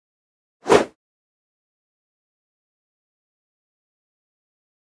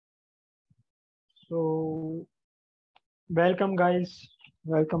So, welcome, guys.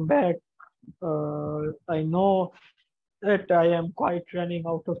 Welcome back. I know that I am quite running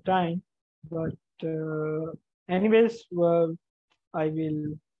out of time, but anyways, well, I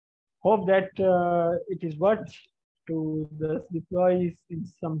will hope that it is worth to just deploy in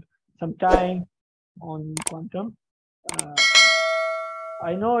some time on quantum. Uh,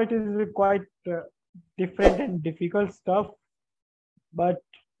 I know it is quite different and difficult stuff, but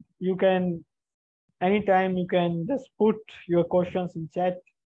you can anytime you can just put your questions in chat.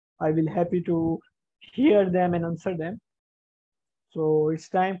 I will happy to hear them and answer them. So it's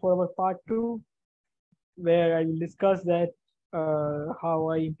time for our part two, where I will discuss that how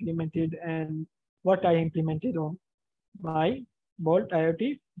I implemented and what I implemented on my Bolt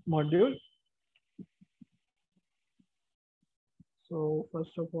IoT module. So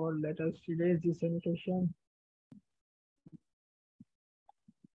first of all, let us erase this annotation.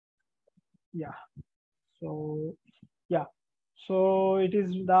 Yeah. So yeah. So it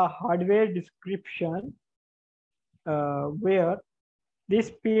is the hardware description where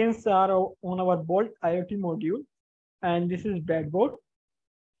these pins are on our Bolt IoT module, and this is breadboard.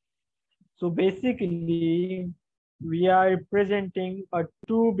 So basically, we are representing a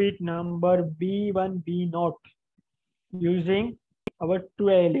 2-bit number B1, B0 using our two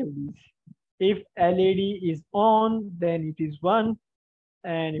LEDs. If LED is on, then it is 1,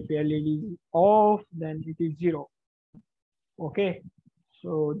 and if LED is off, then it is 0. Okay,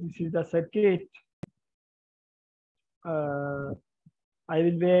 so this is the circuit. Uh, I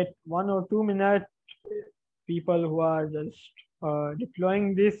will wait 1 or 2 minutes. People who are just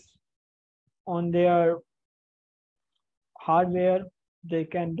deploying this on their hardware, they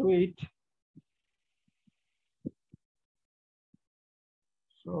can do it.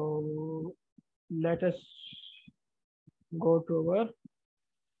 So let us go to our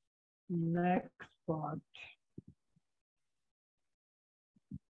next part.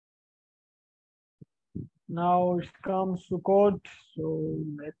 Now it comes to code. So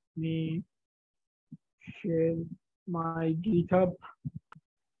let me share my GitHub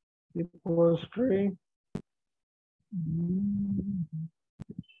repository.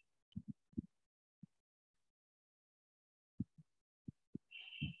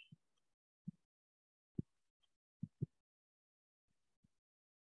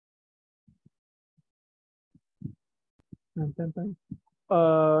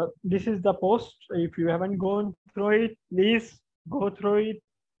 This is the post. If you haven't gone through it, please go through it.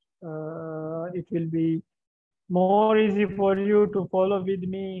 It will be more easy for you to follow with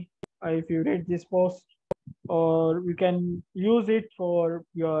me if you read this post, or you can use it for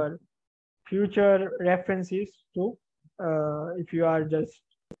your future references too, if you are just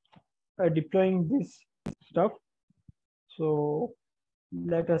deploying this stuff. So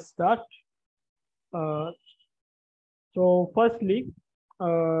let us start. Uh, so firstly,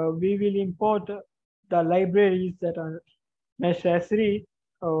 we will import the libraries that are necessary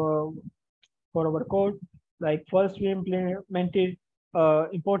for our code. Like first we imported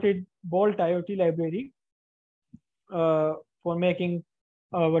Bolt IoT library for making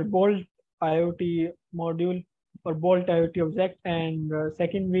our Bolt IoT module or Bolt IoT object, and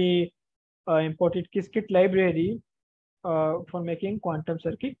second we imported Qiskit library for making quantum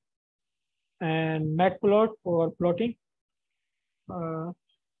circuit, and matplot for plotting. Uh,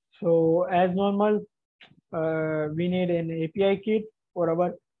 so as normal, we need an API kit for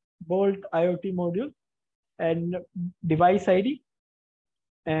our Bolt IoT module and device ID.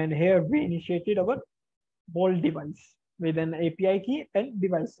 And here we initiated our Bolt device with an API key and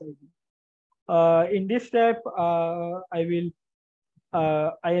device ID. In this step, I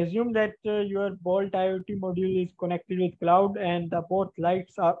assume that your Bolt IoT module is connected with cloud and the both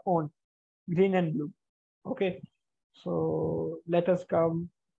lights are on, green and blue. Okay, so let us come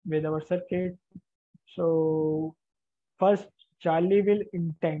with our circuit. So first, Charlie will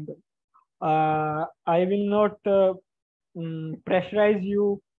entangle. I will not pressurize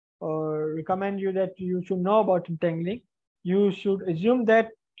you or recommend you that you should know about entangling. You should assume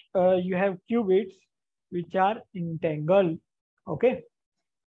that you have qubits which are entangled. Okay,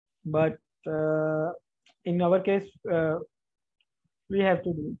 but in our case, we have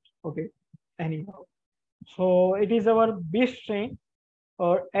to do it. Okay, anyhow. So it is our base strain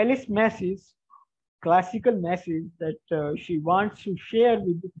or Alice message, classical message that she wants to share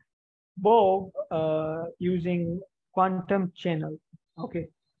with Bob using quantum channel. Okay,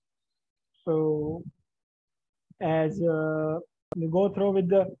 so as we go through with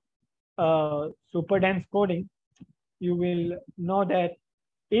the super dense coding, you will know that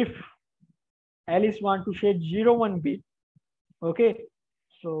if Alice want to share 0, 1 bit, okay,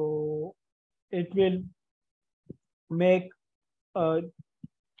 so it will make a,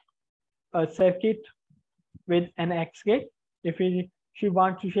 a circuit with an X gate. If she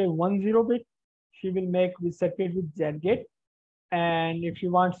wants to share 1 0 bit, she will make the circuit with Z gate. And if she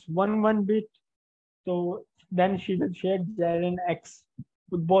wants 1 1 bit, so then she will share Z and X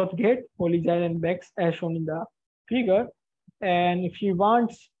with both gate, only Z and X as shown in the figure. And if she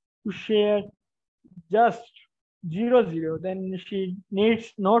wants to share just 0 0, then she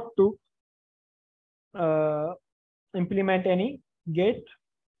needs not to uh, implement any gate,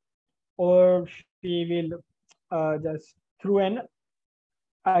 or she will just through an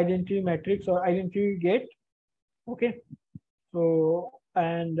identity matrix or identity gate. Okay. So,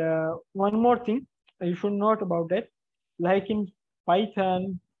 and one more thing you should note about that, like in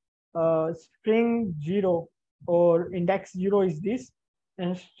Python, string 0 or index 0 is this,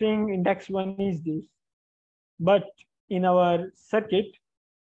 and string index 1 is this. But in our circuit,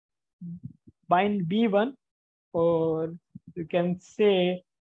 bind B1, or you can say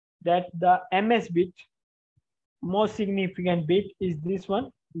that the MS bit, most significant bit, is this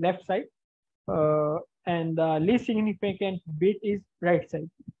one, left side, and the least significant bit is right side.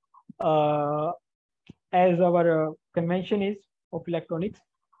 As our convention is of electronics,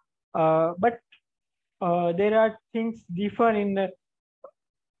 but there are things differ in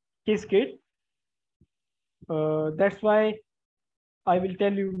Qiskit. That's why I will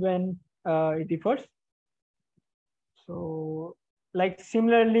tell you when it differs. So, like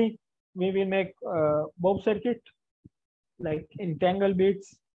similarly, we will make Bob circuit, like entangle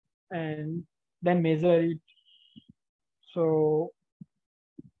bits, and then measure it. So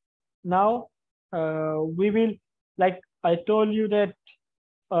now we will, like I told you that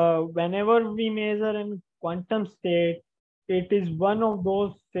whenever we measure in quantum state, it is one of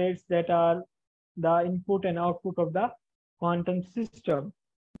those states that are the input and output of the quantum system.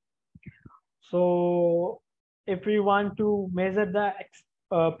 So if we want to measure the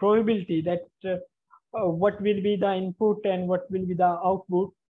probability that what will be the input and what will be the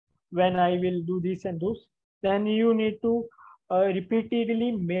output when I will do this and those, then you need to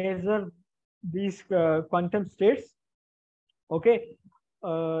repeatedly measure these quantum states. Okay,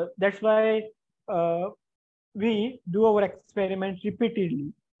 that's why we do our experiment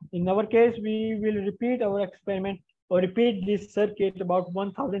repeatedly. In our case, we will repeat our experiment or repeat this circuit about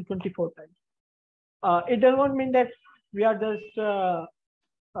 1024 times. It does not mean that we are just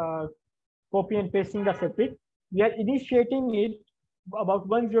uh, copy and pasting the circuit. We are initiating it about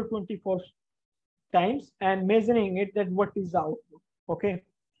 1024 times and measuring it, that what is the output. Okay,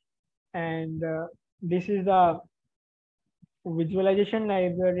 and this is the visualization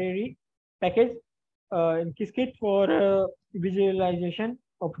library package in Qiskit for visualization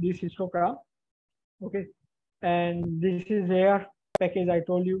of this histogram. Okay, and this is here package I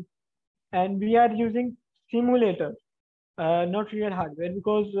told you, and we are using simulator, not real hardware,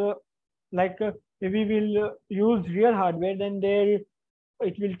 because if we will use real hardware, then there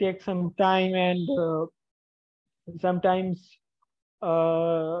it will take some time, and sometimes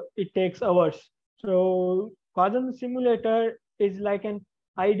it takes hours. So quantum simulator is like an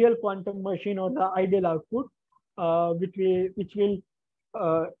ideal quantum machine, or the ideal output, which will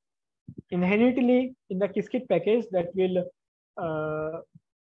uh, inherently in the Qiskit package uh,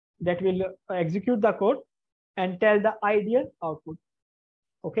 that will execute the code and tell the ideal output.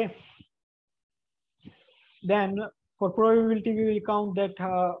 Okay. Then for probability, we will count that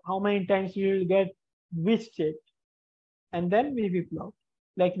how many times we will get which state, and then we will plot.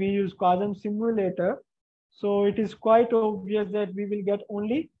 Like we use quantum simulator, so it is quite obvious that we will get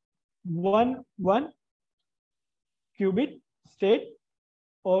only one qubit state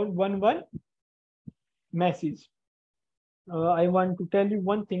or one message. I want to tell you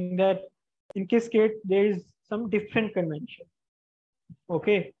one thing, that in Qiskit there is some different convention.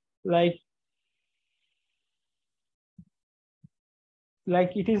 Okay, like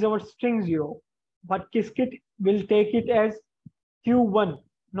it is our string 0, but Qiskit will take it as Q1,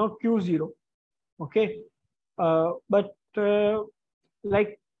 not Q0. Okay, but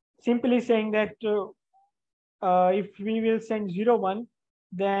like simply saying that if we will send 0 1,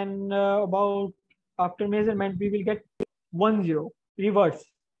 then about after measurement we will get 1 0 reverse.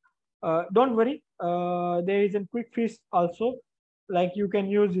 Don't worry, there is a quick fix also, like you can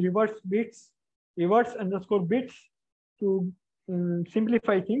use reverse underscore bits to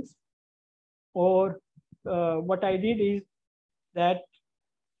simplify things. Or what I did is that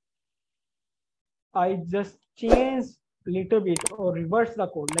I just change little bit or reverse the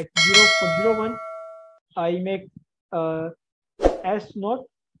code, like 0 for 0 1, I make S not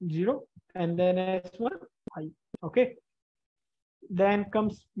 0 and then S1 high. Okay, then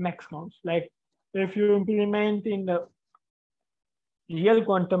comes max counts, like if you implement in the real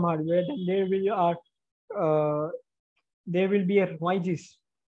quantum hardware, then uh, there will be a noises.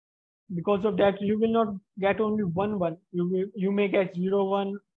 Because of that, you will not get only one. You may get 0,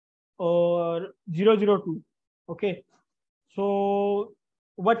 1 or 0, 0, 2. Okay. So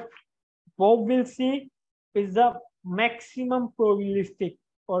what Bob will see is the maximum probabilistic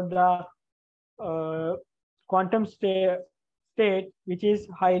or the uh, quantum state which is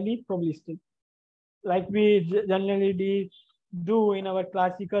highly probabilistic, like we generally do in our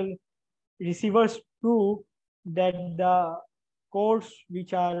classical receivers too, that the codes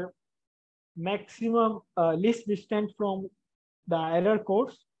which are maximum least distant from the error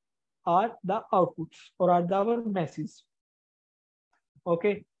codes are the outputs or are our meshes.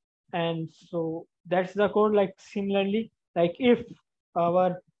 Okay. And so that's the code. Like similarly, like if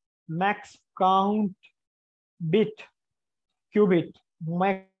our max count bit qubit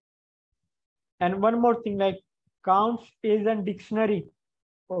max, and one more thing, like counts is a dictionary.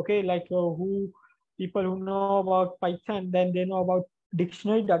 Okay, like who people who know about Python, then they know about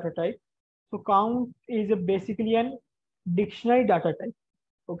dictionary data type. So count is basically an dictionary data type.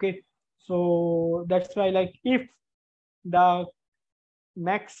 Okay, so that's why, like if the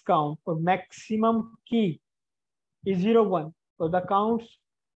max count or maximum key is 0, 1, so the counts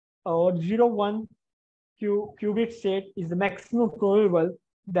or 0, 1 qubit state is the maximum probable,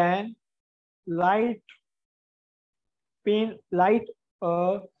 then light pin light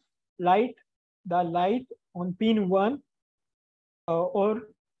uh, light the light on pin 1 or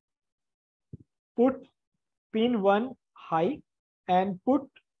put pin 1 high and put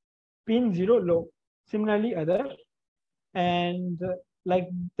pin 0 low. Similarly, other, and like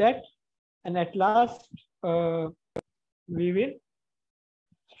that. And at last, we will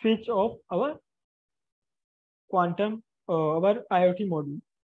switch off our quantum, our IoT module.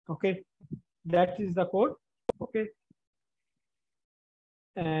 Okay, that is the code. Okay,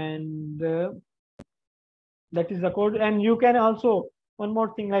 and that is the code. And you can also, one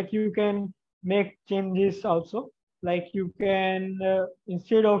more thing, like you can make changes also. Like you can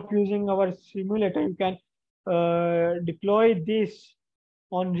instead of using our simulator, you can deploy this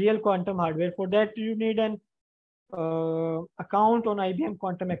on real quantum hardware. For that, you need an account on IBM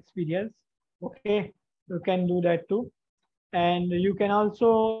Quantum Experience. Okay, you can do that too. And you can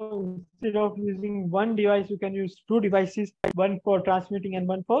also, instead of using one device, you can use two devices, one for transmitting and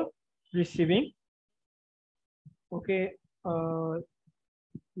one for receiving. Okay,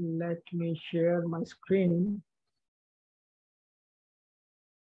 let me share my screen.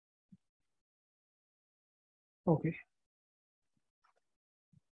 Okay.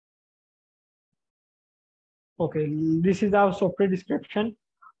 Okay, this is our software description.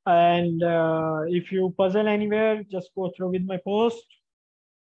 And if you puzzle anywhere, just go through with my post.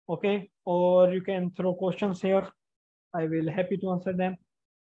 Okay, or you can throw questions here. I will happy to answer them.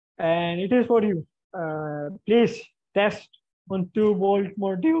 And it is for you. Please test on 2-volt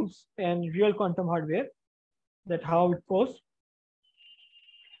modules and real quantum hardware, that how it goes.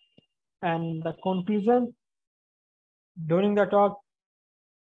 And the conclusion, during the talk,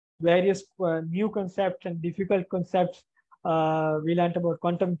 we learned various new concepts and difficult concepts. We learned about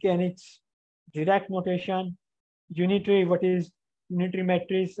quantum mechanics, Dirac notation, unitary, what is unitary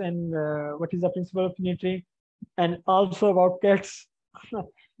matrix, and what is the principle of unitary, and also about cats.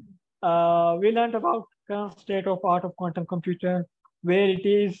 We learned about current state of art of quantum computer, where it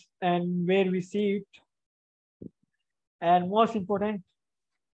is and where we see it. And most important,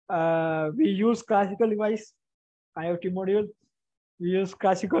 we use classical device, IoT module. We use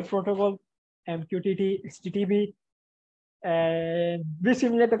classical protocol, MQTT, HTTP, and we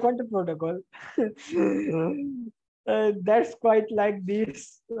simulate a quantum protocol. That's quite like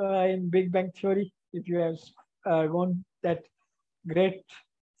this in Big Bang Theory. If you have gone that great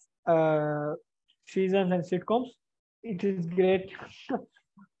seasons and sitcoms, it is great.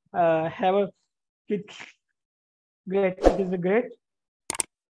 Have a it, great. It is a great.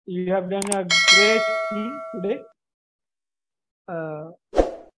 You have done a great thing today. Uh,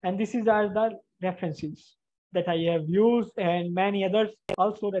 and this is are the references that I have used, and many others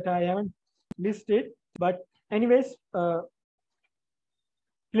also that I haven't listed. But anyways,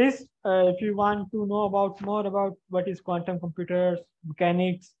 please, if you want to know about more about what is quantum computers,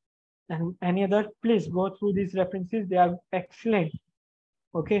 mechanics, and any other, please go through these references. They are excellent.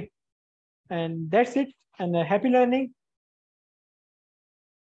 Okay, and that's it. And happy learning.